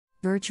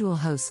Virtual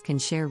hosts can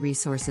share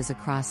resources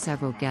across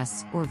several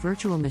guests or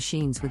virtual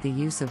machines with the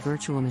use of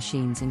virtual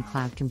machines in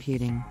cloud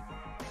computing.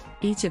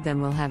 Each of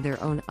them will have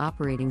their own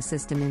operating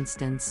system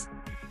instance.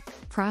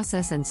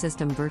 Process and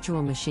system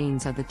virtual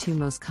machines are the two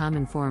most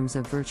common forms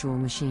of virtual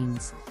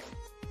machines.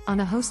 On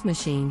a host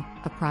machine,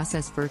 a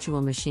process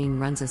virtual machine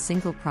runs a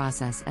single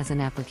process as an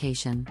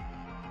application.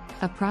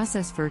 A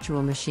process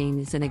virtual machine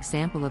is an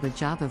example of a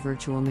Java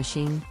virtual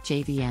machine,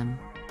 JVM.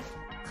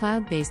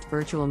 Cloud-based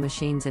virtual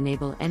machines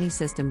enable any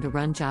system to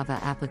run Java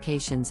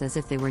applications as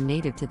if they were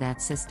native to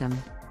that system.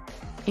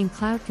 In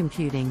cloud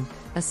computing,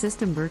 a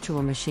system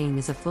virtual machine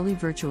is a fully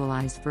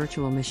virtualized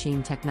virtual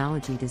machine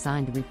technology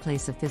designed to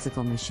replace a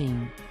physical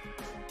machine.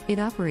 It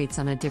operates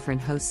on a different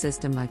host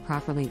system by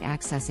properly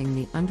accessing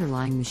the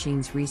underlying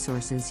machine's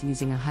resources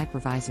using a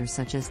hypervisor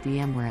such as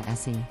VMware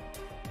ESXi.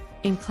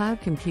 In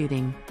cloud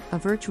computing, a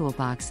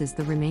VirtualBox is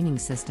the remaining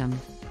system.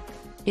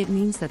 It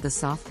means that the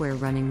software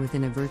running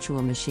within a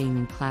virtual machine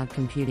in cloud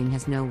computing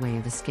has no way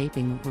of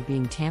escaping or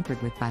being tampered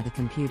with by the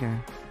computer.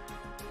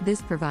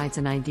 This provides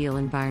an ideal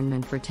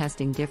environment for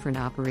testing different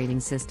operating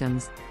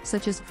systems,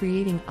 such as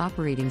creating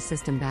operating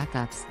system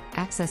backups,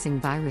 accessing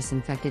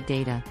virus-infected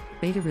data,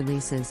 beta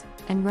releases,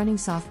 and running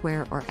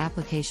software or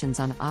applications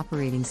on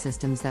operating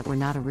systems that were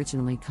not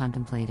originally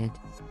contemplated.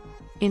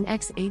 In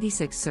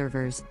x86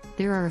 servers,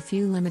 there are a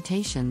few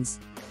limitations.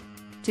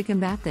 To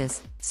combat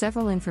this,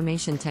 several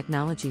information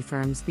technology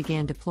firms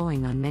began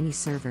deploying on many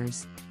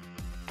servers.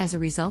 As a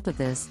result of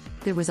this,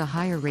 there was a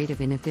higher rate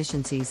of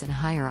inefficiencies and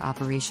higher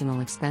operational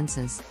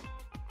expenses.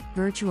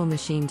 Virtual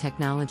machine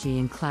technology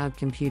in cloud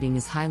computing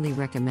is highly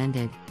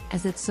recommended,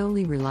 as it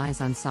solely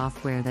relies on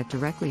software that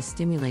directly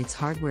stimulates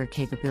hardware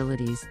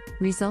capabilities,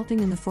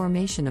 resulting in the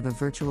formation of a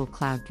virtual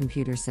cloud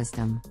computer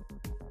system.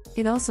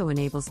 It also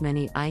enables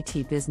many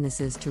IT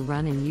businesses to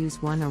run and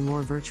use one or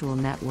more virtual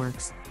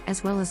networks,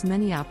 as well as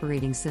many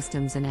operating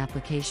systems and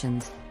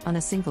applications, on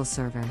a single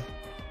server.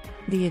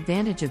 The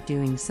advantage of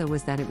doing so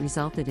was that it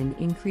resulted in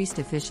increased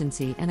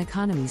efficiency and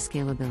economy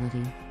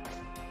scalability.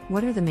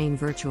 What are the main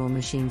virtual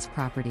machine's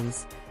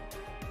properties?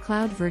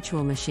 Cloud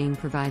virtual machine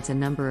provides a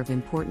number of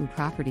important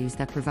properties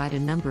that provide a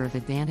number of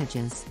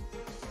advantages.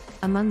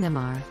 Among them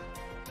are: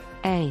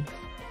 A.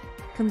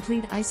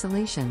 Complete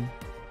isolation.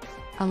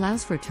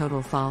 Allows for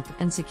total fault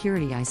and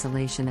security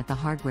isolation at the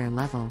hardware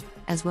level,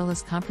 as well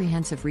as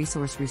comprehensive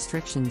resource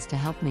restrictions to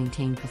help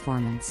maintain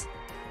performance.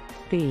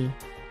 B.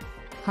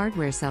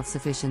 Hardware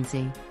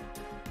self-sufficiency.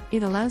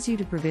 It allows you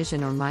to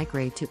provision or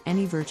migrate to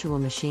any virtual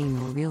machine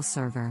or real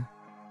server.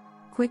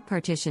 Quick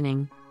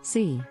partitioning.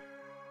 C.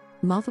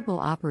 Multiple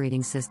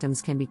operating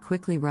systems can be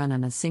quickly run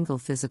on a single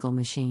physical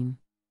machine.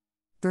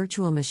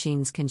 Virtual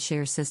machines can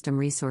share system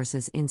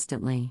resources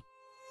instantly.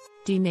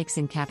 D. Makes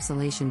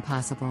encapsulation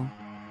possible.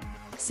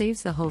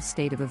 Saves the whole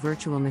state of a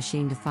virtual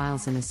machine to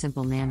files in a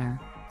simple manner.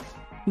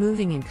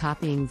 Moving and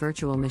copying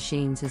virtual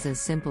machines is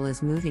as simple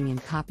as moving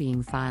and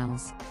copying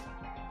files.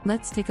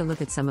 Let's take a look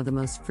at some of the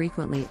most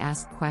frequently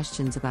asked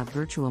questions about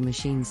virtual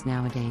machines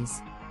nowadays.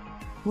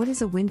 What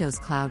is a Windows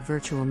Cloud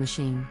virtual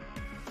machine?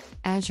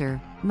 Azure,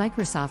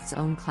 Microsoft's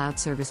own cloud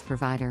service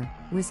provider,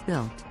 was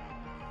built.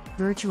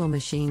 Virtual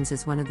machines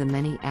is one of the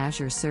many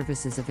Azure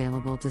services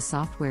available to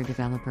software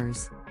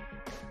developers.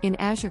 In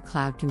Azure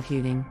Cloud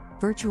Computing,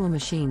 virtual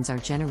machines are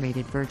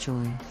generated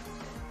virtually.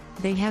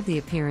 They have the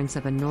appearance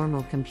of a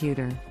normal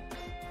computer.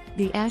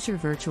 The Azure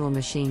Virtual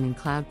Machine in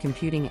cloud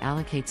computing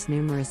allocates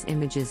numerous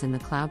images in the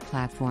cloud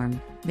platform,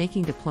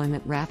 making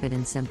deployment rapid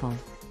and simple.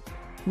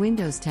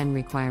 Windows 10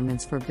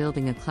 requirements for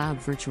building a cloud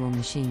virtual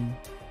machine.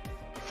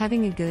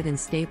 Having a good and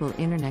stable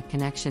internet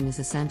connection is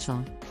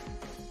essential.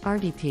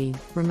 RDP,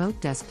 Remote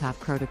Desktop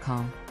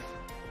Protocol.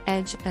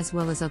 Edge, as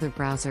well as other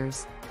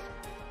browsers.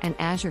 An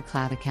Azure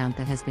Cloud account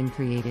that has been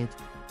created.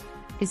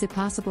 Is it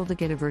possible to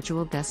get a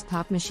virtual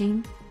desktop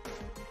machine?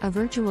 A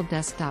virtual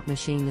desktop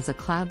machine is a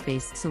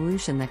cloud-based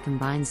solution that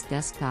combines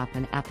desktop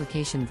and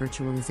application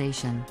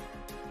virtualization.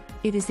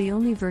 It is the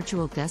only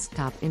virtual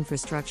desktop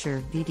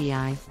infrastructure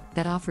 (VDI)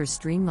 that offers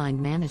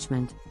streamlined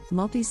management,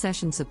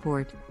 multi-session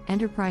support,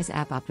 enterprise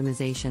app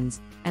optimizations,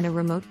 and a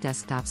remote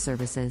desktop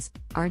services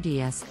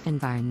 (RDS)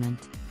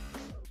 environment.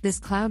 This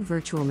cloud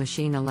virtual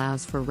machine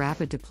allows for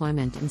rapid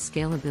deployment and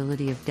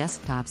scalability of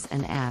desktops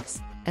and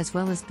apps, as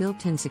well as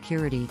built-in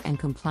security and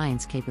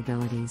compliance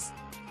capabilities.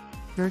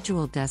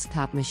 Virtual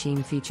desktop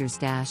machine features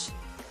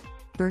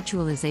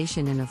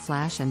virtualization in a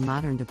flash and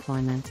modern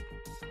deployment.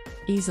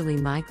 Easily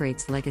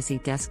migrates legacy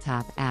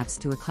desktop apps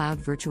to a cloud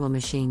virtual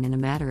machine in a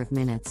matter of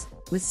minutes,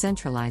 with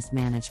centralized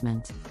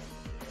management.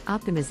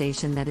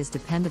 Optimization that is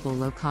dependable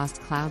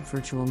low-cost cloud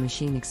virtual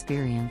machine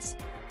experience.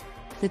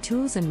 The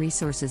tools and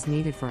resources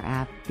needed for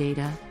app,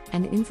 data,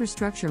 and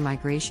infrastructure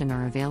migration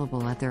are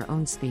available at their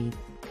own speed.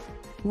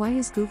 Why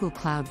is Google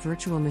Cloud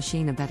Virtual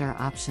Machine a better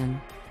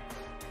option?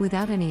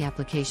 Without any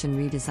application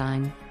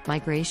redesign,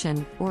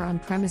 migration, or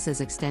on-premises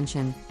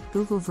extension,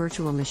 Google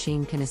Virtual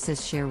Machine can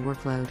assist share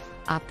workload,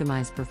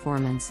 optimize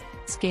performance,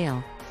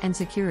 scale, and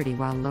security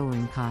while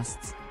lowering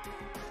costs.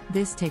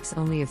 This takes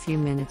only a few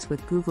minutes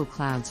with Google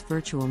Cloud's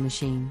Virtual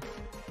Machine.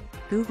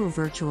 Google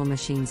Virtual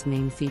Machine's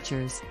main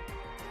features.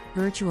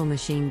 Virtual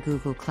Machine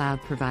Google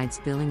Cloud provides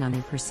billing on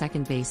a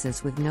per-second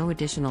basis with no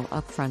additional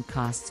upfront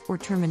costs or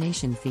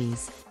termination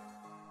fees.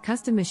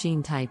 Custom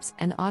machine types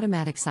and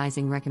automatic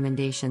sizing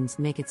recommendations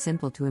make it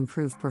simple to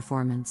improve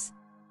performance.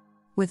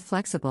 With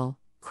flexible,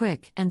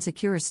 quick, and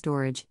secure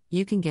storage,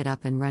 you can get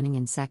up and running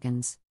in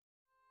seconds.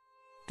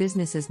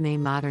 Businesses may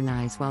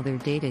modernize while their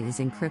data is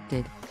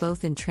encrypted,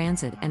 both in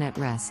transit and at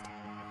rest.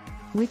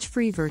 Which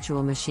free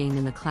virtual machine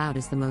in the cloud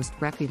is the most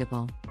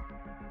reputable?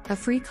 A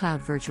free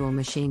cloud virtual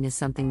machine is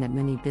something that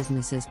many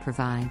businesses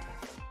provide.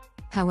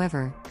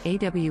 However,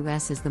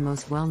 AWS is the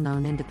most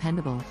well-known and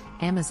dependable.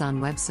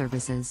 Amazon Web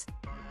Services.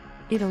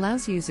 It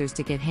allows users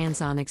to get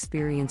hands-on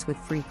experience with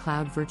free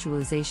cloud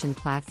virtualization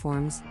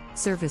platforms,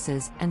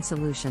 services, and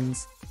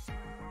solutions.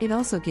 It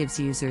also gives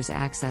users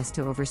access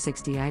to over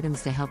 60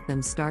 items to help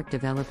them start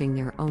developing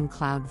their own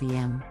cloud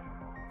VM.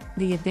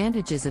 The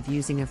advantages of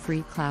using a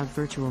free cloud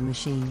virtual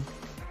machine.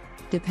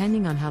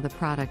 Depending on how the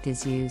product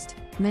is used,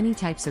 many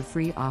types of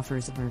free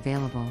offers are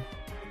available.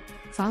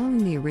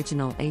 Following the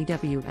original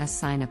AWS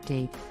sign-up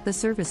date, the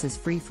service is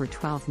free for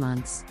 12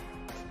 months.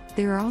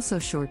 There are also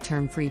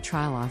short-term free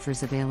trial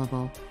offers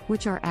available,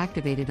 which are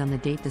activated on the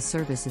date the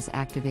service is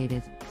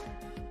activated.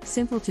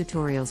 Simple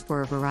tutorials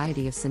for a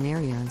variety of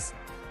scenarios.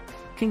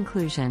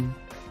 Conclusion.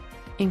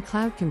 In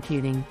cloud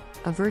computing,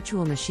 a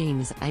virtual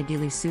machine is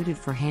ideally suited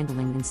for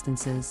handling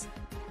instances.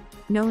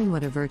 Knowing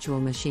what a virtual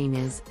machine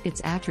is,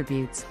 its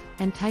attributes,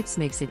 and types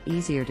makes it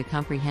easier to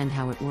comprehend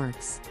how it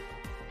works.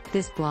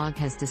 This blog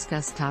has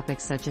discussed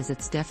topics such as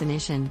its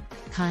definition,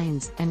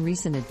 kinds, and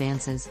recent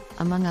advances,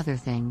 among other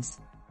things.